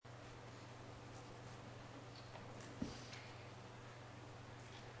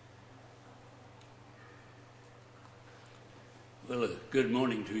Well, good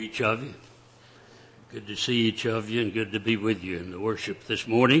morning to each of you. Good to see each of you and good to be with you in the worship this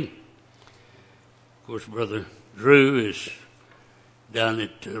morning. Of course, Brother Drew is down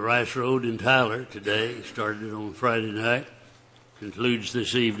at Rice Road in Tyler today. He started on Friday night, concludes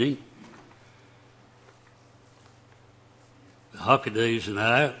this evening. The Hockadays and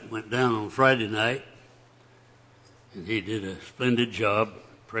I went down on Friday night, and he did a splendid job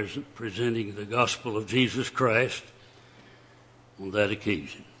presenting the gospel of Jesus Christ on that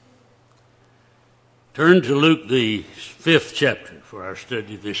occasion. Turn to Luke, the 5th chapter for our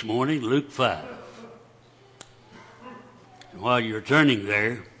study this morning, Luke 5. And while you're turning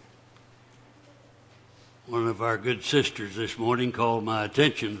there, one of our good sisters this morning called my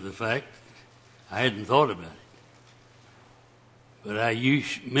attention to the fact I hadn't thought about it. But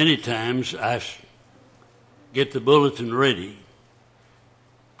many times I get the bulletin ready,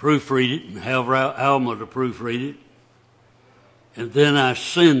 proofread it, and have Alma to proofread it, and then I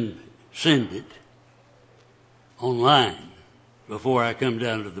send it online before I come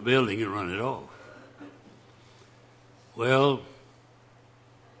down to the building and run it off. Well,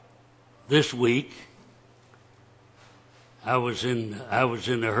 this week I was in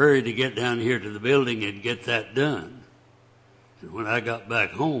a hurry to get down here to the building and get that done. And when I got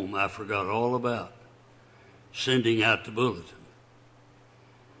back home, I forgot all about sending out the bulletin.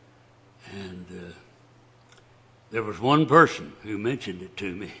 And there was one person who mentioned it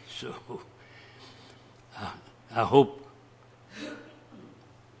to me, so I hope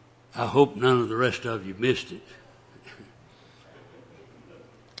none of the rest of you missed it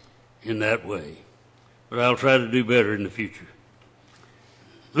in that way. But I'll try to do better in the future.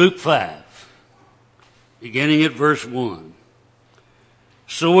 Luke 5, beginning at verse 1.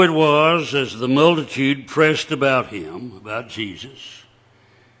 So it was, as the multitude pressed about him, about Jesus,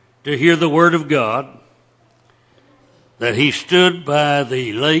 to hear the word of God, that he stood by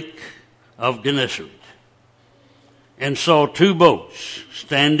the lake of Gennesaret and saw two boats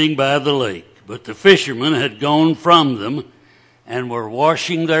standing by the lake, but the fishermen had gone from them and were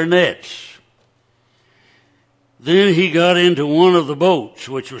washing their nets. Then he got into one of the boats,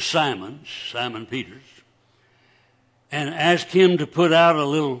 which was Simon Peter's, and asked him to put out a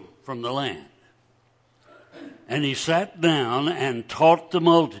little from the land. And he sat down and taught the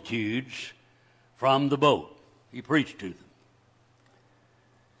multitudes from the boat. He preached to them.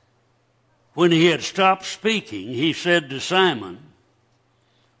 When he had stopped speaking, he said to Simon,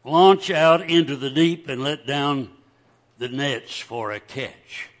 "Launch out into the deep and let down the nets for a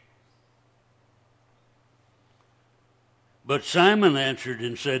catch." But Simon answered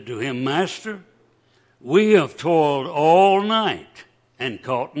and said to him, "Master, we have toiled all night and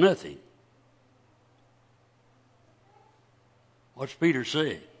caught nothing." What's Peter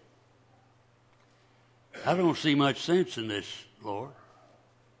saying? I don't see much sense in this, Lord.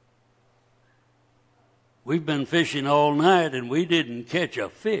 We've been fishing all night and we didn't catch a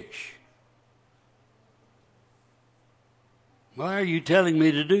fish. Why are you telling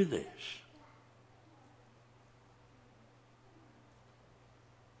me to do this?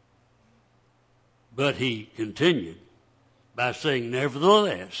 But he continued by saying,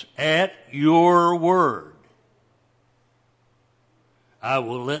 "Nevertheless, at your word, I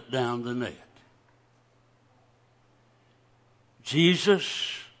will let down the net."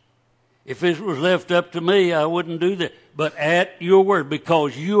 Jesus, if it was left up to me, I wouldn't do that. But at your word,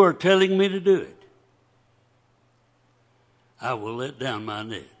 because you are telling me to do it, I will let down my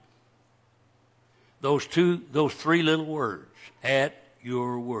net. Those three little words, at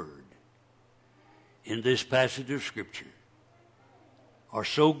your word, in this passage of Scripture are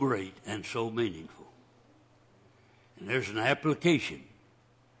so great and so meaningful. And there's an application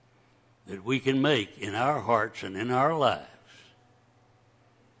that we can make in our hearts and in our lives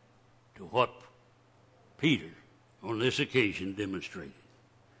to what Peter on this occasion demonstrated.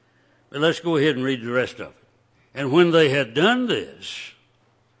 But let's go ahead and read the rest of it. And when they had done this,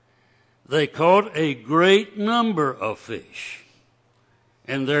 they caught a great number of fish,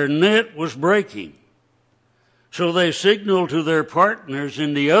 and their net was breaking. So they signaled to their partners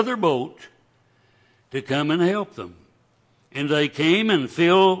in the other boat to come and help them. And they came and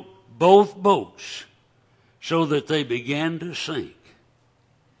filled both boats so that they began to sink.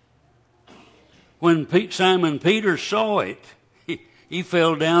 When Simon Peter saw it, he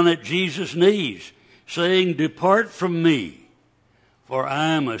fell down at Jesus' knees, saying, "Depart from me, for I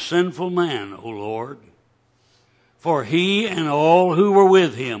am a sinful man, O Lord." For he and all who were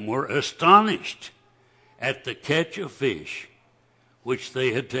with him were astonished at the catch of fish which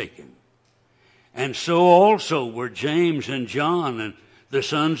they had taken. And so also were James and John and the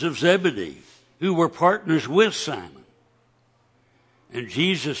sons of Zebedee, who were partners with Simon. And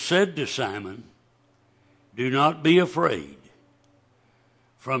Jesus said to Simon, "Do not be afraid.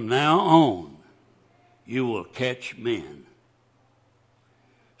 From now on, you will catch men."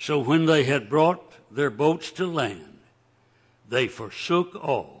 So when they had brought their boats to land, they forsook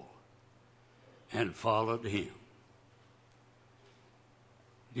all and followed him.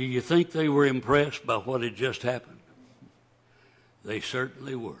 Do you think they were impressed by what had just happened? They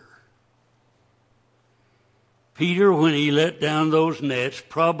certainly were. Peter, when he let down those nets,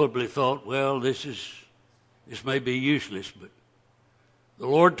 probably thought, well, this may be useless, but the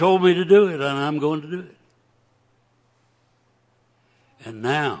Lord told me to do it, and I'm going to do it. And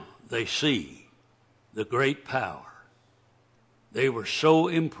now they see the great power. They were so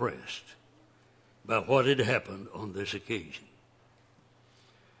impressed by what had happened on this occasion.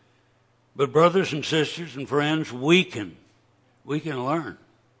 But brothers and sisters and friends, we can learn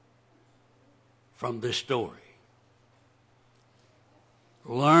from this story.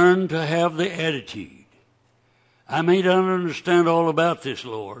 Learn to have the attitude. I may not understand all about this,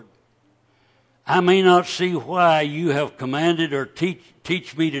 Lord. I may not see why you have commanded or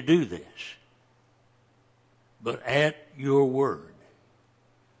teach me to do this. But at your word,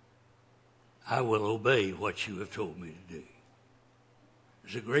 I will obey what you have told me to do.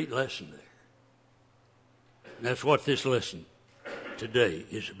 There's a great lesson there. And that's what this lesson today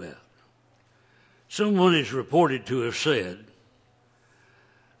is about. Someone is reported to have said,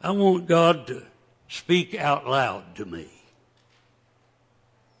 "I want God to speak out loud to me."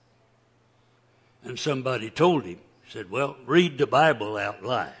 And somebody told him, said, "Well, read the Bible out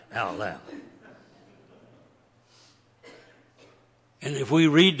loud. And if we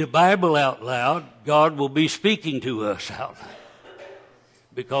read the Bible out loud, God will be speaking to us out loud,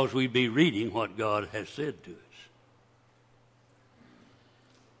 because we'd be reading what God has said to us.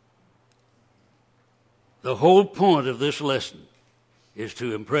 The whole point of this lesson is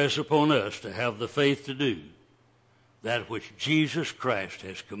to impress upon us to have the faith to do that which Jesus Christ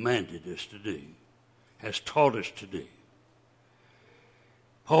has commanded us to do, has taught us to do.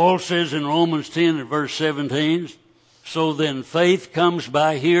 Paul says in Romans 10 and verse 17, "So then faith comes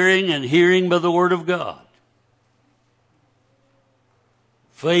by hearing, and hearing by the word of God."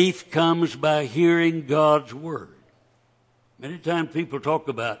 Faith comes by hearing God's word. Many times people talk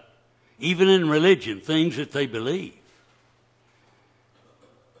about, even in religion, things that they believe.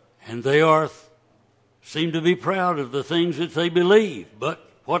 And they seem to be proud of the things that they believe.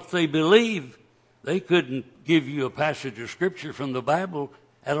 But what they believe, they couldn't give you a passage of Scripture from the Bible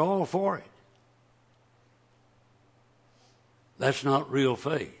at all for it. That's not real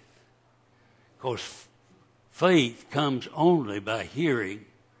faith. Because faith comes only by hearing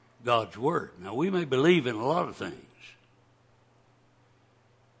God's word. Now, we may believe in a lot of things.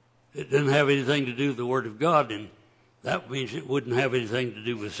 It doesn't have anything to do with the word of God, and that means it wouldn't have anything to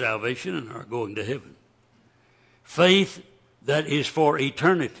do with salvation and our going to heaven. Faith that is for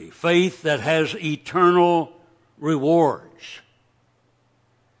eternity. Faith that has eternal rewards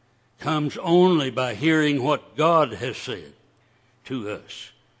comes only by hearing what God has said to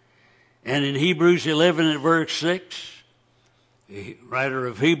us. And in Hebrews 11 and verse 6, the writer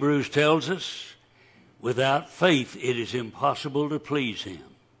of Hebrews tells us, "Without faith it is impossible to please him.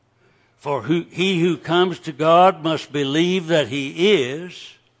 For he who comes to God must believe that he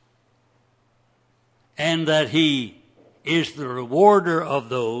is, and that he is the rewarder of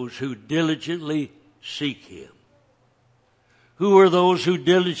those who diligently seek him." Who are those who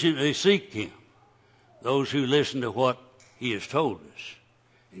diligently seek him? Those who listen to what he has told us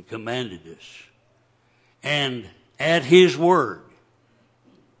and commanded us. And at his word,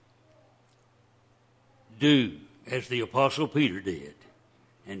 do as the Apostle Peter did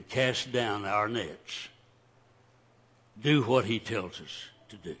and cast down our nets. Do what he tells us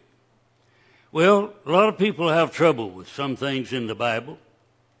to do. Well, a lot of people have trouble with some things in the Bible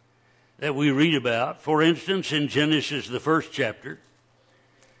that we read about. For instance, in Genesis, the first chapter,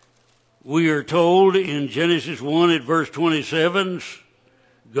 we are told in Genesis 1 at verse 27,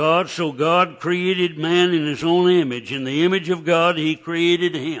 God created man in his own image. In the image of God, he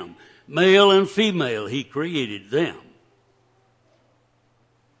created him. Male and female, he created them.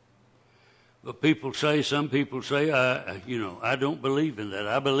 But some people say, I don't believe in that.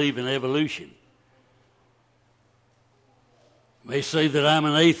 I believe in evolution. They say that I'm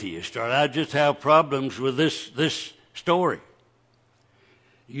an atheist, or I just have problems with this story.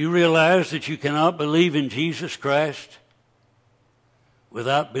 You realize that you cannot believe in Jesus Christ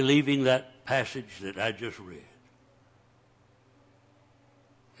without believing that passage that I just read.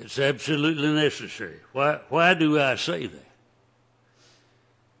 It's absolutely necessary. Why do I say that?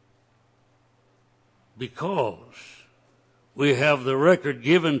 Because we have the record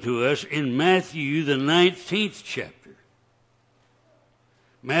given to us in Matthew, the 19th chapter.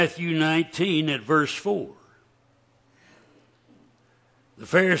 Matthew 19 at verse 4. The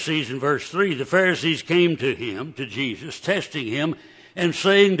Pharisees in verse 3, the Pharisees came to him, to Jesus, testing him and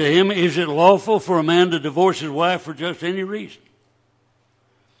saying to him, "Is it lawful for a man to divorce his wife for just any reason?"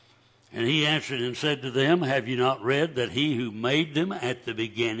 And he answered and said to them, "Have you not read that he who made them at the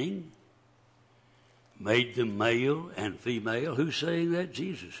beginning made them male and female?" Who's saying that?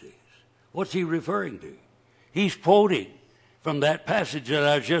 Jesus is. What's he referring to? He's quoting from that passage that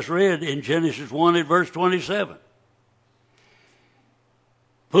I just read in Genesis 1 at verse 27.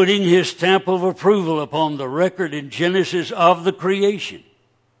 Putting his stamp of approval upon the record in Genesis of the creation.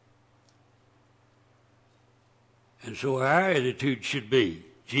 And so our attitude should be,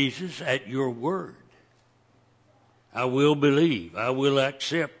 Jesus, at your word, I will believe, I will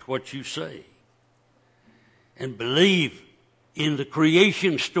accept what you say, and believe in the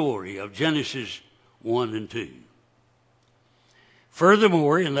creation story of Genesis 1 and 2.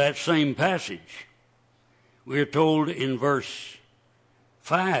 Furthermore, in that same passage, we are told in verse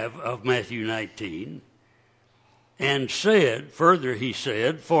 5 of Matthew 19, and said, further he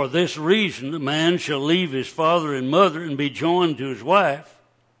said, "For this reason a man shall leave his father and mother and be joined to his wife,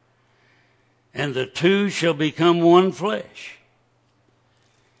 and the two shall become one flesh."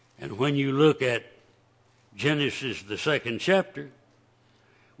 And when you look at Genesis, the 2nd chapter,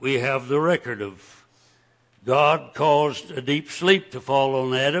 we have the record of God caused a deep sleep to fall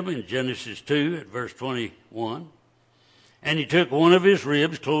on Adam in Genesis 2 at verse 21. And he took one of his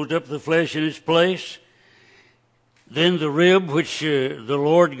ribs, closed up the flesh in its place. Then the rib which the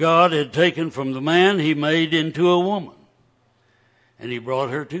Lord God had taken from the man, he made into a woman. And he brought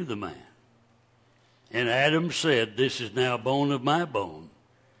her to the man. And Adam said, "This is now bone of my bone,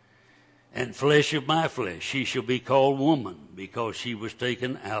 and flesh of my flesh. She shall be called woman, because she was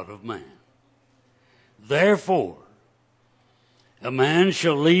taken out of man. Therefore, a man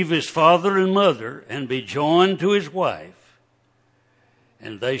shall leave his father and mother, and be joined to his wife,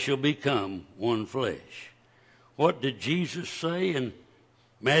 and they shall become one flesh." What did Jesus say in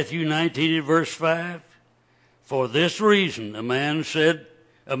Matthew 19 verse 5? "For this reason a man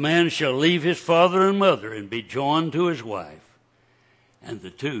shall leave his father and mother and be joined to his wife, and the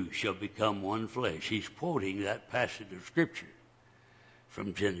two shall become one flesh." He's quoting that passage of Scripture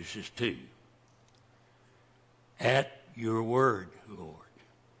from Genesis 2. At your word, Lord.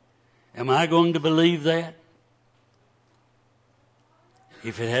 Am I going to believe that?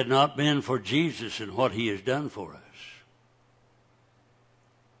 If it had not been for Jesus and what he has done for us,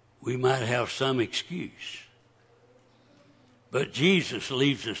 we might have some excuse. But Jesus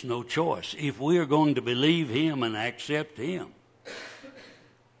leaves us no choice. If we are going to believe him and accept him,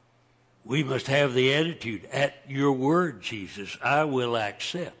 we must have the attitude, at your word, Jesus, I will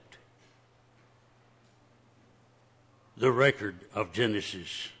accept the record of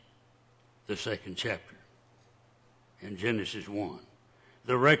Genesis, the 2nd chapter, and Genesis 1.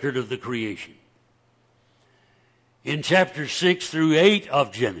 The record of the creation. In chapters 6 through 8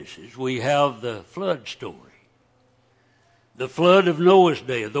 of Genesis, we have the flood story. The flood of Noah's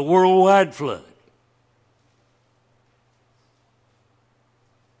day, the worldwide flood.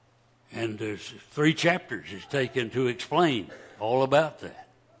 And there's 3 chapters it's taken to explain all about that.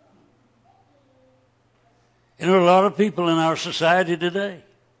 And there are a lot of people in our society today,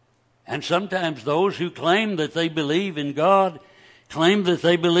 and sometimes those who claim that they believe in God, claim that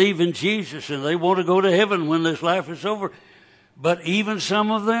they believe in Jesus and they want to go to heaven when this life is over. But even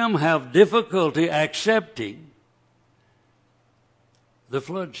some of them have difficulty accepting the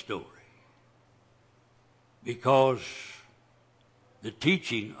flood story, because the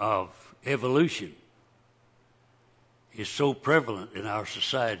teaching of evolution is so prevalent in our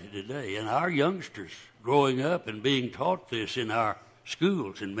society today. And our youngsters growing up and being taught this in our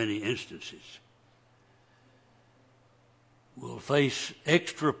schools in many instances will face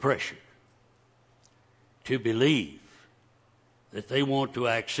extra pressure to believe that they want to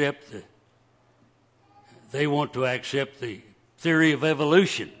accept the theory of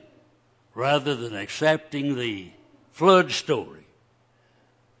evolution rather than accepting the flood story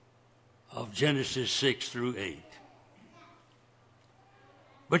of Genesis 6 through 8.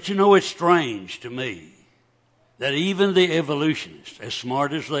 But you know, it's strange to me that even the evolutionists, as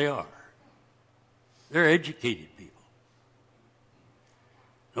smart as they are, they're educated people.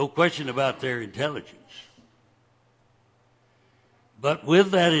 No question about their intelligence. But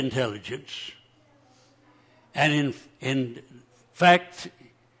with that intelligence, and in fact,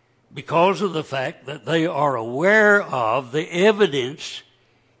 because of the fact that they are aware of the evidence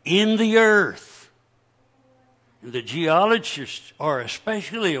in the earth And the geologists are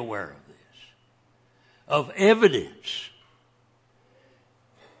especially aware of this, of evidence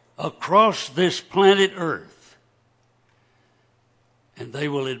across this planet Earth. And they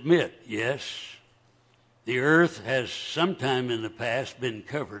will admit, yes, the earth has sometime in the past been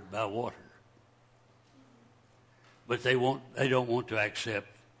covered by water. But they don't want to accept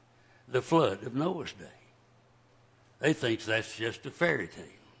the flood of Noah's day. They think that's just a fairy tale.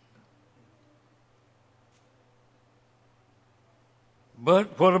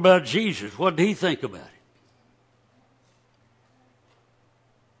 But what about Jesus? What did he think about it?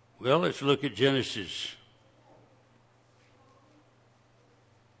 Well, let's look at Genesis.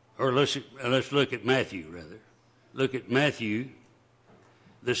 Or let's look at Matthew, rather. Look at Matthew,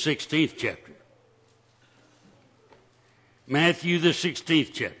 the 16th chapter. Matthew, the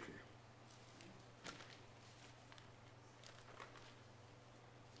 16th chapter.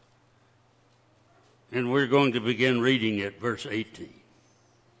 And we're going to begin reading at verse 18.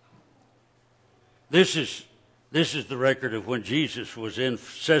 This is the record of when Jesus was in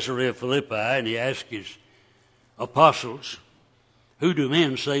Caesarea Philippi, and he asked his apostles, "Who do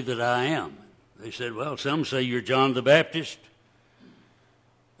men say that I am?" They said, "Well, some say you're John the Baptist,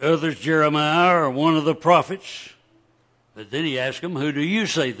 others Jeremiah or one of the prophets." But then he asked them, "Who do you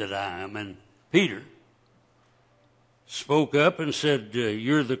say that I am?" And Peter spoke up and said,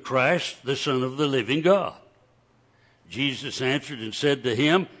 "You're the Christ, the Son of the living God." Jesus answered and said to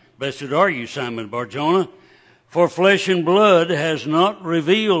him, "Blessed are you, Simon Bar-Jonah, for flesh and blood has not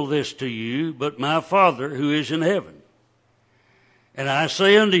revealed this to you, but my Father who is in heaven. And I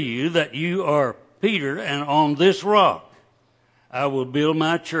say unto you that you are Peter, and on this rock I will build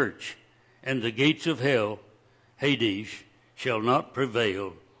my church, and the gates of hell, Hades, shall not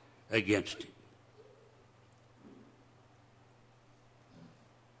prevail against it."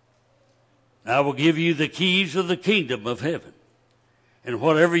 I will give you the keys of the kingdom of heaven. And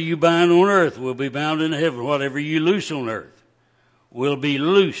whatever you bind on earth will be bound in heaven. Whatever you loose on earth will be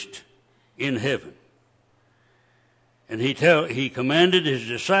loosed in heaven. And he commanded his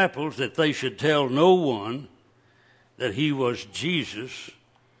disciples that they should tell no one that he was Jesus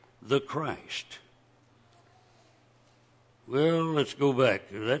the Christ. Well, let's go back.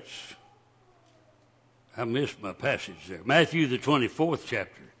 I missed my passage there. Matthew, the 24th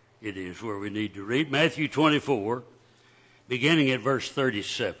chapter, it is where we need to read. Matthew 24, beginning at verse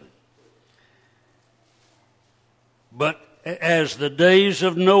 37. "But as the days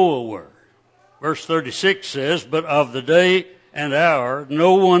of Noah were," verse 36 says, "but of the day and hour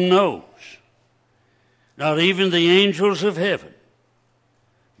no one knows, not even the angels of heaven,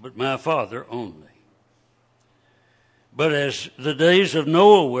 but my Father only. But as the days of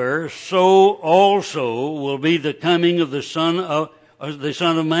Noah were, so also will be the coming of the Son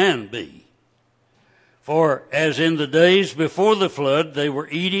of Man be. For as in the days before the flood, they were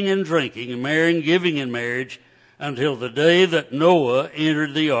eating and drinking and marrying, giving in marriage, until the day that Noah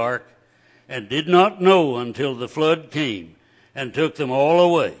entered the ark, and did not know until the flood came and took them all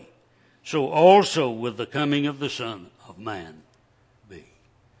away, so also will the coming of the Son of Man be."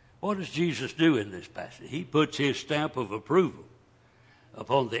 What does Jesus do in this passage? He puts his stamp of approval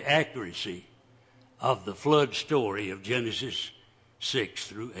upon the accuracy of the flood story of Genesis 6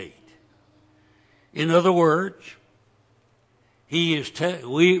 through 8. In other words,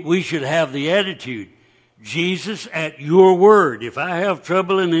 we should have the attitude, Jesus, at your word. If I have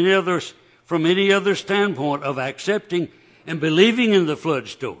trouble from any other standpoint of accepting and believing in the flood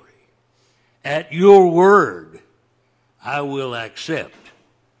story, at your word, I will accept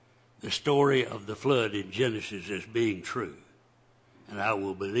the story of the flood in Genesis as being true, and I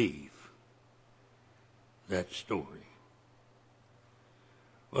will believe that story.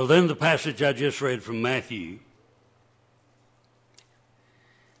 Well, then the passage I just read from Matthew,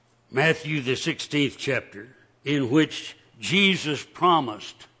 the 16th chapter, in which Jesus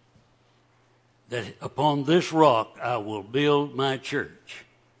promised that upon this rock I will build my church,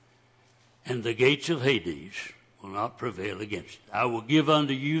 and the gates of Hades will not prevail against it. I will give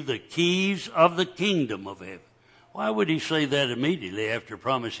unto you the keys of the kingdom of heaven. Why would he say that immediately after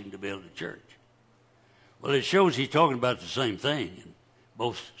promising to build a church? Well, it shows he's talking about the same thing in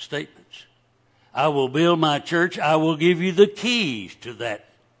both statements. I will build my church. I will give you the keys to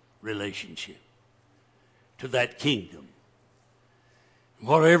that relationship, to that kingdom.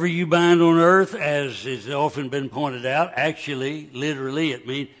 Whatever you bind on earth, as has often been pointed out, actually, literally, it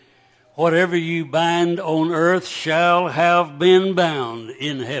means whatever you bind on earth shall have been bound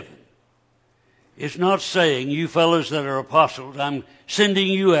in heaven. It's not saying, you fellows that are apostles, I'm sending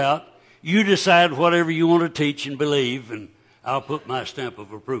you out, you decide whatever you want to teach and believe, and I'll put my stamp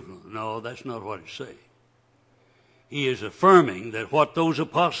of approval. No, that's not what it's saying. he is affirming that what those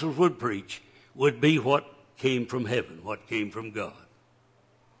apostles would preach would be what came from heaven, what came from God.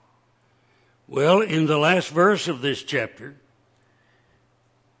 Well, in the last verse of this chapter,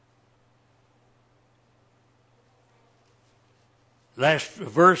 last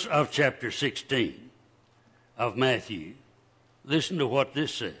verse of chapter 16 of Matthew, listen to what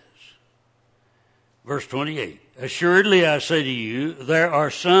this says. Verse 28, assuredly I say to you, there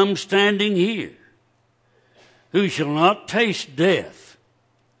are some standing here who shall not taste death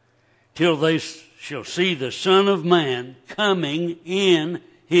till they shall see the Son of Man coming in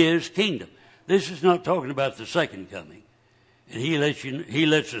his kingdom. This is not talking about the second coming. And he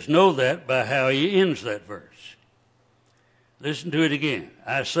lets us know that by how he ends that verse. Listen to it again.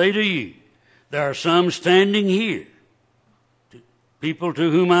 I say to you, there are some standing here, people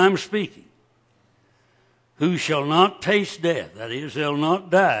to whom I'm speaking, who shall not taste death, that is, they'll not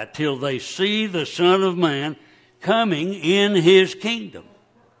die, till they see the Son of Man coming in his kingdom.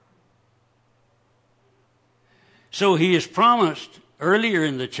 So he has promised earlier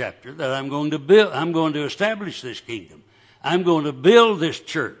in the chapter that I'm going to establish this kingdom. I'm going to build this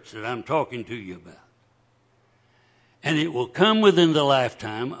church that I'm talking to you about. And it will come within the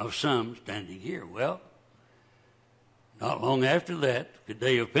lifetime of some standing here. Well, not long after that, the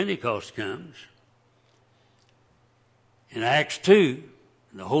day of Pentecost comes. In Acts 2,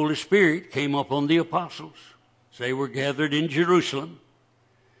 the Holy Spirit came upon the apostles. They were gathered in Jerusalem.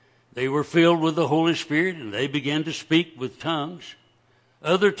 They were filled with the Holy Spirit, and they began to speak with tongues,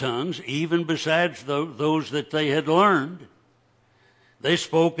 other tongues, even besides those that they had learned. They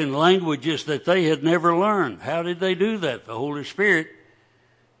spoke in languages that they had never learned. How did they do that? The Holy Spirit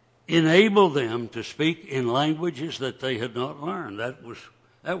enabled them to speak in languages that they had not learned. That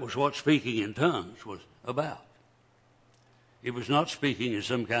was what speaking in tongues was about. It was not speaking in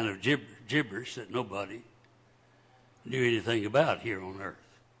some kind of gibberish that nobody knew anything about here on earth.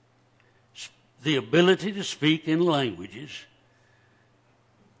 The ability to speak in languages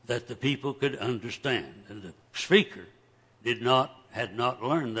that the people could understand. And the speaker had not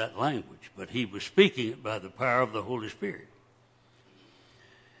learned that language, but he was speaking it by the power of the Holy Spirit.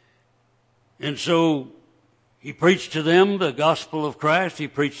 And so he preached to them the gospel of Christ. He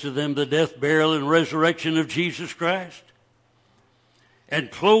preached to them the death, burial, and resurrection of Jesus Christ,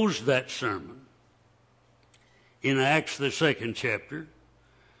 and closed that sermon in Acts, the 2nd chapter,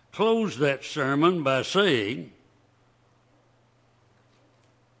 closed that sermon by saying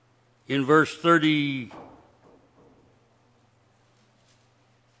in verse 36,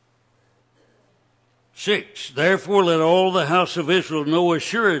 therefore let all the house of Israel know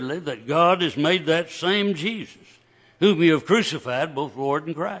assuredly that God has made that same Jesus, whom you have crucified, both Lord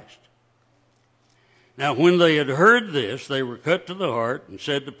and Christ. Now when they had heard this, they were cut to the heart and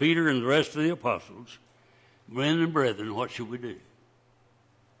said to Peter and the rest of the apostles, men and brethren, what shall we do?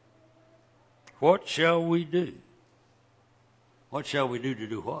 What shall we do? What shall we do to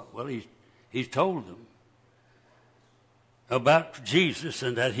do what? Well, he's told them about Jesus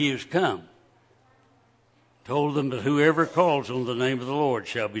and that he has come. Told them that whoever calls on the name of the Lord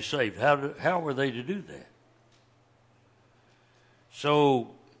shall be saved. How were they to do that? So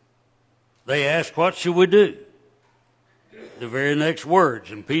they asked, what shall we do? The very next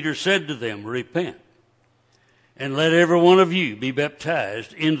words, and Peter said to them, repent, and let every one of you be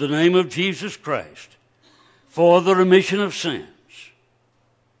baptized in the name of Jesus Christ for the remission of sins,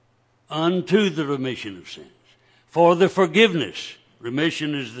 unto the remission of sins, for the forgiveness.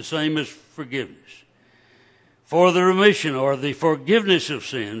 Remission is the same as forgiveness. For the remission or the forgiveness of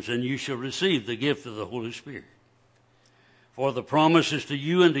sins, and you shall receive the gift of the Holy Spirit. For the promise is to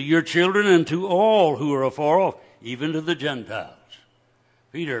you and to your children and to all who are afar off, even to the Gentiles.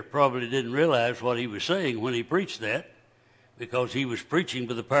 Peter probably didn't realize what he was saying when he preached that, because he was preaching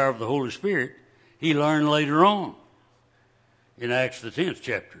by the power of the Holy Spirit. He learned later on in Acts the 10th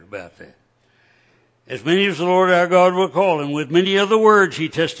chapter about that. As many as the Lord our God will call, and with many other words he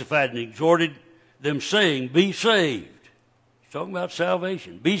testified and exhorted them, saying, be saved. He's talking about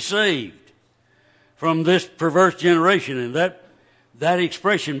salvation. Be saved from this perverse generation. And that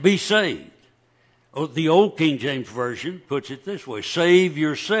expression, be saved. The old King James Version puts it this way, save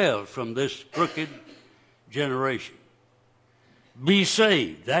yourselves from this crooked generation. Be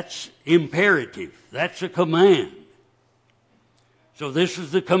saved. That's imperative. That's a command. So this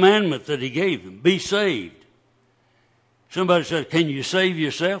is the commandment that he gave them. Be saved. Somebody said, can you save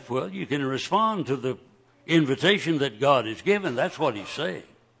yourself? Well, you can respond to the invitation that God has given. That's what he's saying.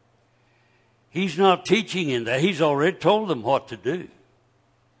 He's not teaching in that. He's already told them what to do.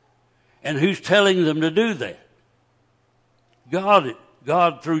 And who's telling them to do that?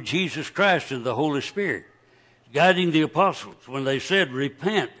 God through Jesus Christ and the Holy Spirit, guiding the apostles when they said,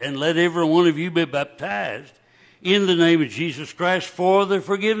 repent and let every one of you be baptized in the name of Jesus Christ for the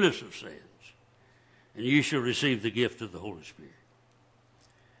forgiveness of sins, and you shall receive the gift of the Holy Spirit.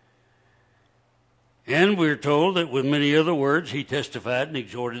 And we're told that with many other words he testified and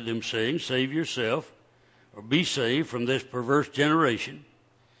exhorted them, saying, save yourself, or be saved from this perverse generation.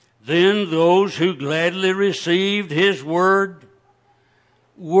 Then those who gladly received his word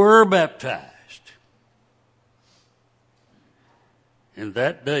were baptized. And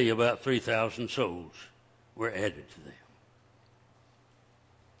that day about 3,000 souls were added to them.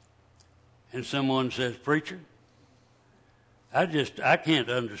 And someone says, preacher, I can't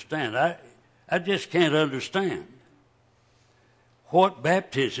understand. I just can't understand what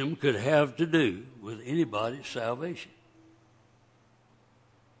baptism could have to do with anybody's salvation.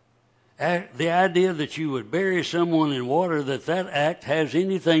 The idea that you would bury someone in water, that act has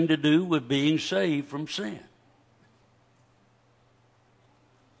anything to do with being saved from sin.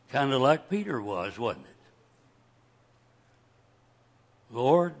 Kind of like Peter was, wasn't it?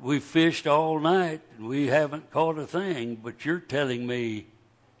 Lord, we fished all night and we haven't caught a thing, but you're telling me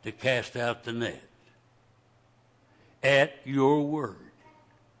to cast out the net. At your word,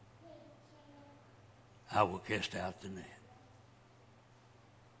 I will cast out the net.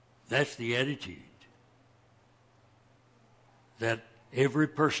 That's the attitude that every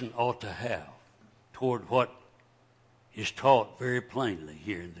person ought to have toward what is taught very plainly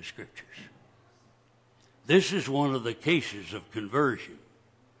here in the Scriptures. This is one of the cases of conversion.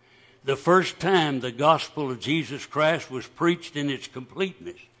 The first time the gospel of Jesus Christ was preached in its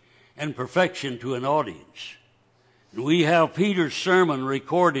completeness and perfection to an audience. And we have Peter's sermon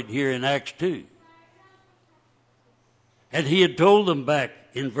recorded here in Acts 2. And he had told them back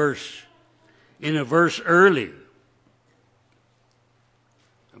in a verse earlier.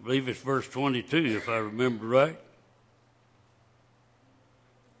 I believe it's verse 22, if I remember right.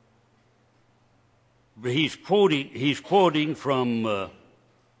 But he's quoting from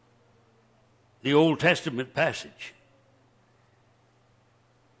the Old Testament passage.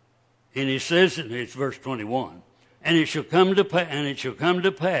 And he says, and it's verse 21, and it shall come to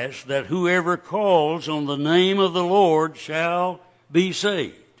pass that whoever calls on the name of the Lord shall be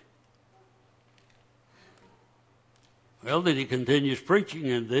saved. Well, then he continues preaching,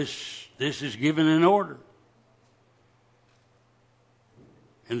 and this is given in order.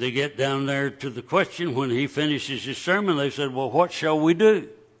 And they get down there to the question when he finishes his sermon. They said, well, what shall we do?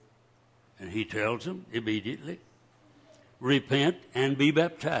 And he tells them immediately, repent and be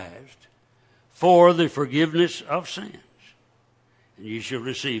baptized for the forgiveness of sins, and you shall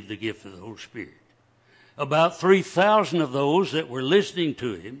receive the gift of the Holy Spirit. About 3,000 of those that were listening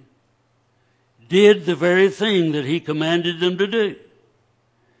to him did the very thing that he commanded them to do.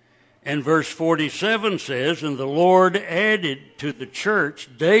 And verse 47 says, and the Lord added to the church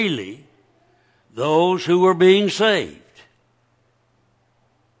daily those who were being saved.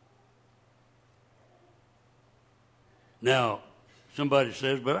 Now, somebody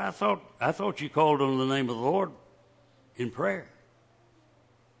says, but I thought you called on the name of the Lord in prayer.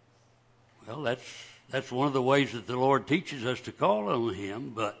 Well, that's one of the ways that the Lord teaches us to call on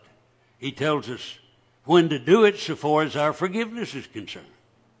him, but he tells us when to do it so far as our forgiveness is concerned.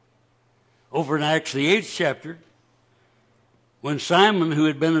 Over in Acts the 8th chapter, when Simon, who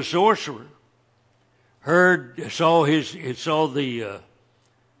had been a sorcerer, saw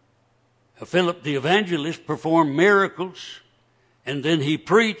Philip the evangelist perform miracles, and then he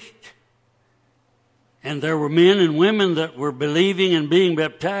preached, and there were men and women that were believing and being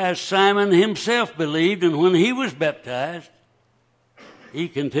baptized. Simon himself believed, and when he was baptized, he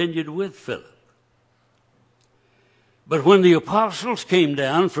continued with Philip. But when the apostles came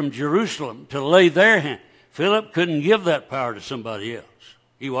down from Jerusalem to lay their hand, Philip couldn't give that power to somebody else.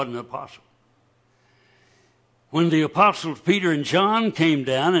 He wasn't an apostle. When the apostles Peter and John came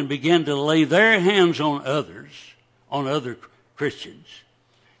down and began to lay their hands on other Christians,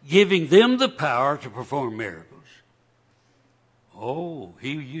 giving them the power to perform miracles. Oh,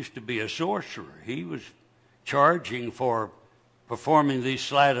 he used to be a sorcerer. He was charging for performing these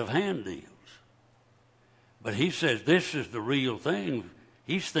sleight of hand deals. But he says this is the real thing.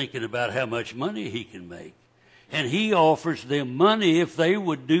 He's thinking about how much money he can make. And he offers them money if they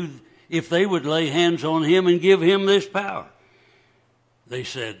would lay hands on him and give him this power. They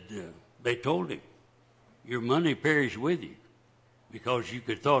told him, your money perish with you, because you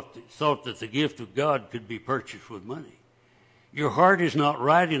thought that the gift of God could be purchased with money. Your heart is not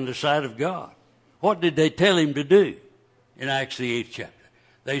right in the sight of God. What did they tell him to do in Acts the 8th chapter?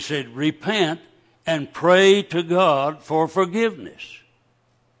 They said, repent and pray to God for forgiveness.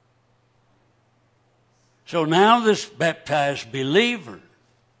 So now this baptized believer,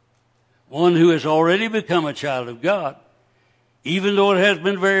 one who has already become a child of God, even though it has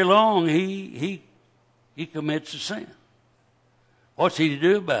been very long, he commits a sin. What's he to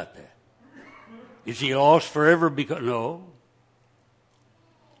do about that? Is he lost forever? No.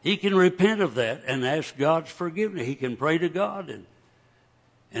 He can repent of that and ask God's forgiveness. He can pray to God.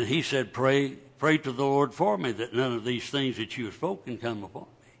 And he said, pray to the Lord for me that none of these things that you have spoken come upon me.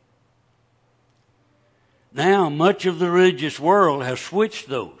 Now, much of the religious world has switched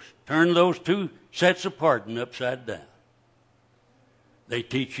those, turned those two sets apart and upside down. They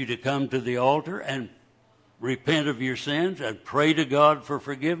teach you to come to the altar and repent of your sins and pray to God for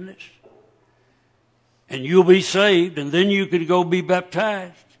forgiveness. And you'll be saved, and then you can go be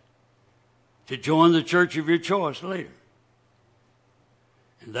baptized to join the church of your choice later.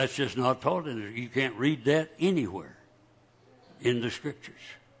 And that's just not taught in there. You can't read that anywhere in the Scriptures.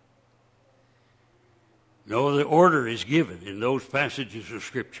 No, the order is given in those passages of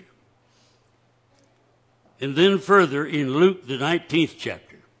Scripture. And then further, in Luke, the 19th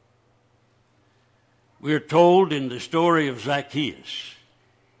chapter, we are told in the story of Zacchaeus,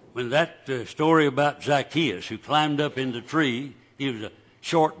 when that story about Zacchaeus, who climbed up in the tree, he was a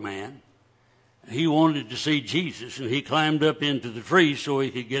short man. He wanted to see Jesus, and he climbed up into the tree so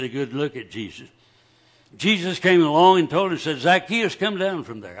he could get a good look at Jesus. Jesus came along and told him, said, Zacchaeus, come down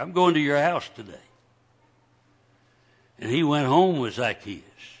from there. I'm going to your house today. And he went home with Zacchaeus.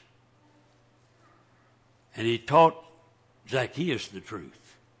 And he taught Zacchaeus the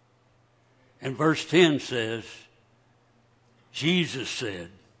truth. And verse 10 says, Jesus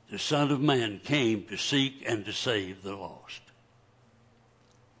said, the Son of Man came to seek and to save the lost.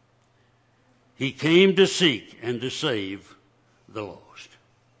 He came to seek and to save the lost.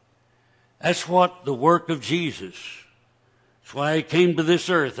 That's what the work of Jesus. That's why he came to this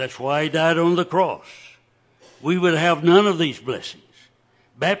earth. That's why he died on the cross. We would have none of these blessings.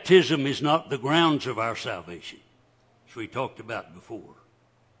 Baptism is not the grounds of our salvation, as we talked about before.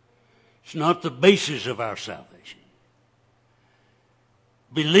 It's not the basis of our salvation.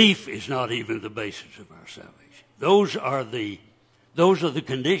 Belief is not even the basis of our salvation. Those are the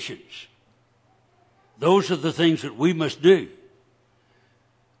conditions. Those are the things that we must do.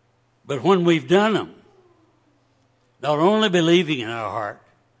 But when we've done them, not only believing in our heart,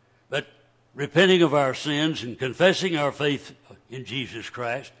 but repenting of our sins and confessing our faith in Jesus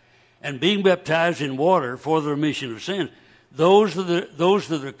Christ and being baptized in water for the remission of sins, those are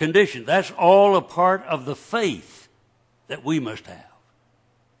the conditions. That's all a part of the faith that we must have.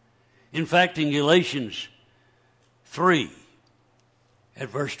 In fact, in Galatians 3, at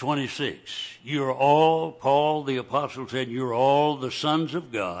verse 26, you're all, Paul the apostle said, you're all the sons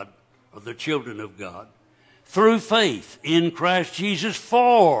of God, or the children of God, through faith in Christ Jesus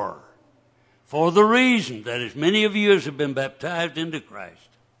for the reason that as many of you as have been baptized into Christ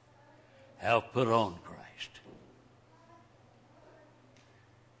have put on Christ.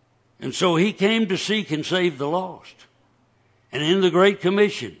 And so he came to seek and save the lost. And in the Great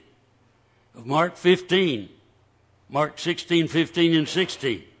Commission of Mark 16, 15, and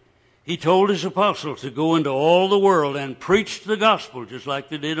 16, he told his apostles to go into all the world and preach the gospel, just like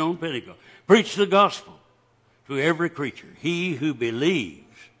they did on Pentecost. Preach the gospel to every creature. He who believes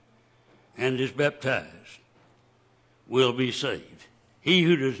and is baptized will be saved. He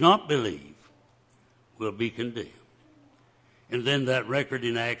who does not believe will be condemned. And then that record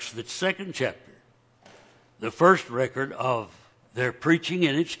in Acts, the 2nd chapter, the first record of their preaching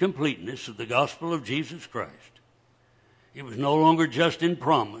in its completeness of the gospel of Jesus Christ. It was no longer just in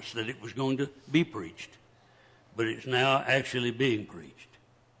promise that it was going to be preached, but it's now actually being preached.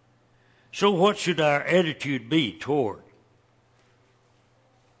 So what should our attitude be toward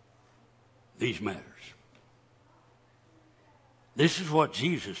these matters? This is what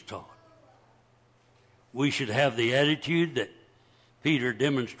Jesus taught. We should have the attitude that Peter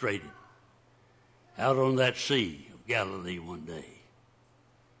demonstrated out on that sea of Galilee one day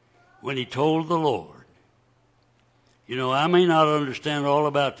when he told the Lord, you know, I may not understand all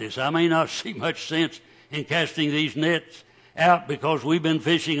about this. I may not see much sense in casting these nets out because we've been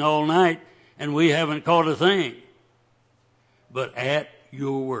fishing all night and we haven't caught a thing. But at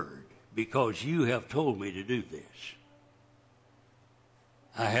your word, because you have told me to do this,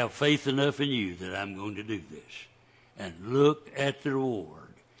 I have faith enough in you that I'm going to do this. And look at the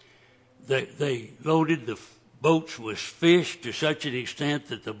reward. They loaded the boats with fish to such an extent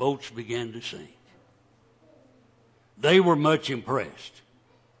that the boats began to sink. They were much impressed,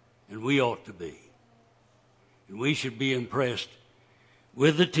 and we ought to be. And we should be impressed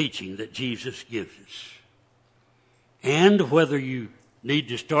with the teaching that Jesus gives us. And whether you need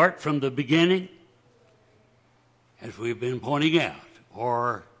to start from the beginning as we've been pointing out,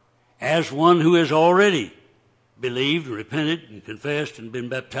 or as one who has already believed, repented, and confessed and been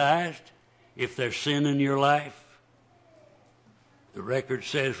baptized, if there's sin in your life, the record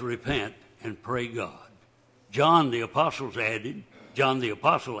says repent and pray God. John the Apostle added,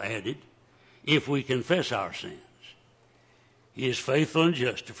 if we confess our sins, he is faithful and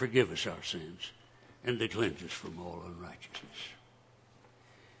just to forgive us our sins and to cleanse us from all unrighteousness.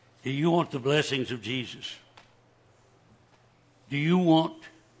 Do you want the blessings of Jesus? Do you want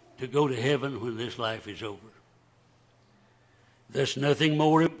to go to heaven when this life is over? There's nothing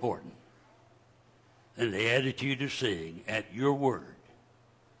more important than the attitude of saying, at your word,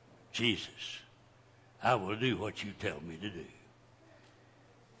 Jesus, I will do what you tell me to do.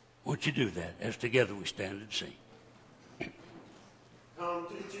 Won't you do that as together we stand and sing? Come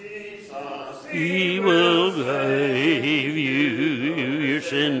to Jesus, He will save you, your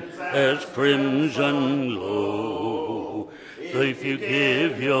sin as crimson glow. If you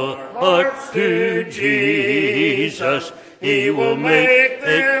give your heart to Jesus, He will make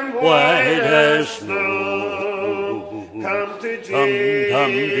them white as snow. come to Jesus,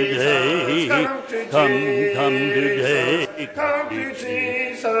 Come today, come today, come to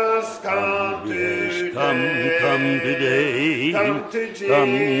Jesus, come today, come today, come to Jesus,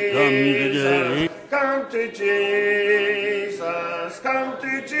 come today. come to Jesus, come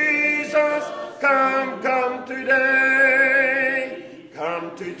to Jesus, come today,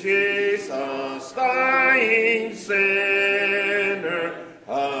 come to Jesus, dying sinner,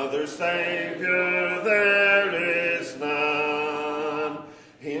 other Savior there is none.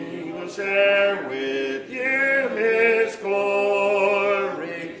 He will share with you His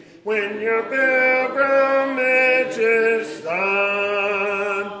glory when your pilgrimage is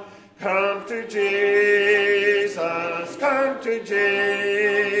done. Come to Jesus, come to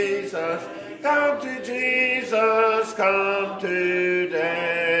Jesus, come to Jesus, come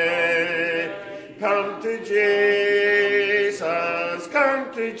today. Come to Jesus,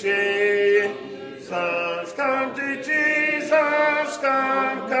 come to Jesus, come to Jesus,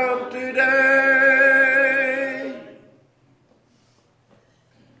 come today.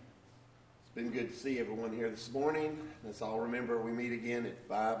 It's been good to see everyone here this morning. Let's all remember we meet again at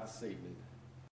 5 this evening.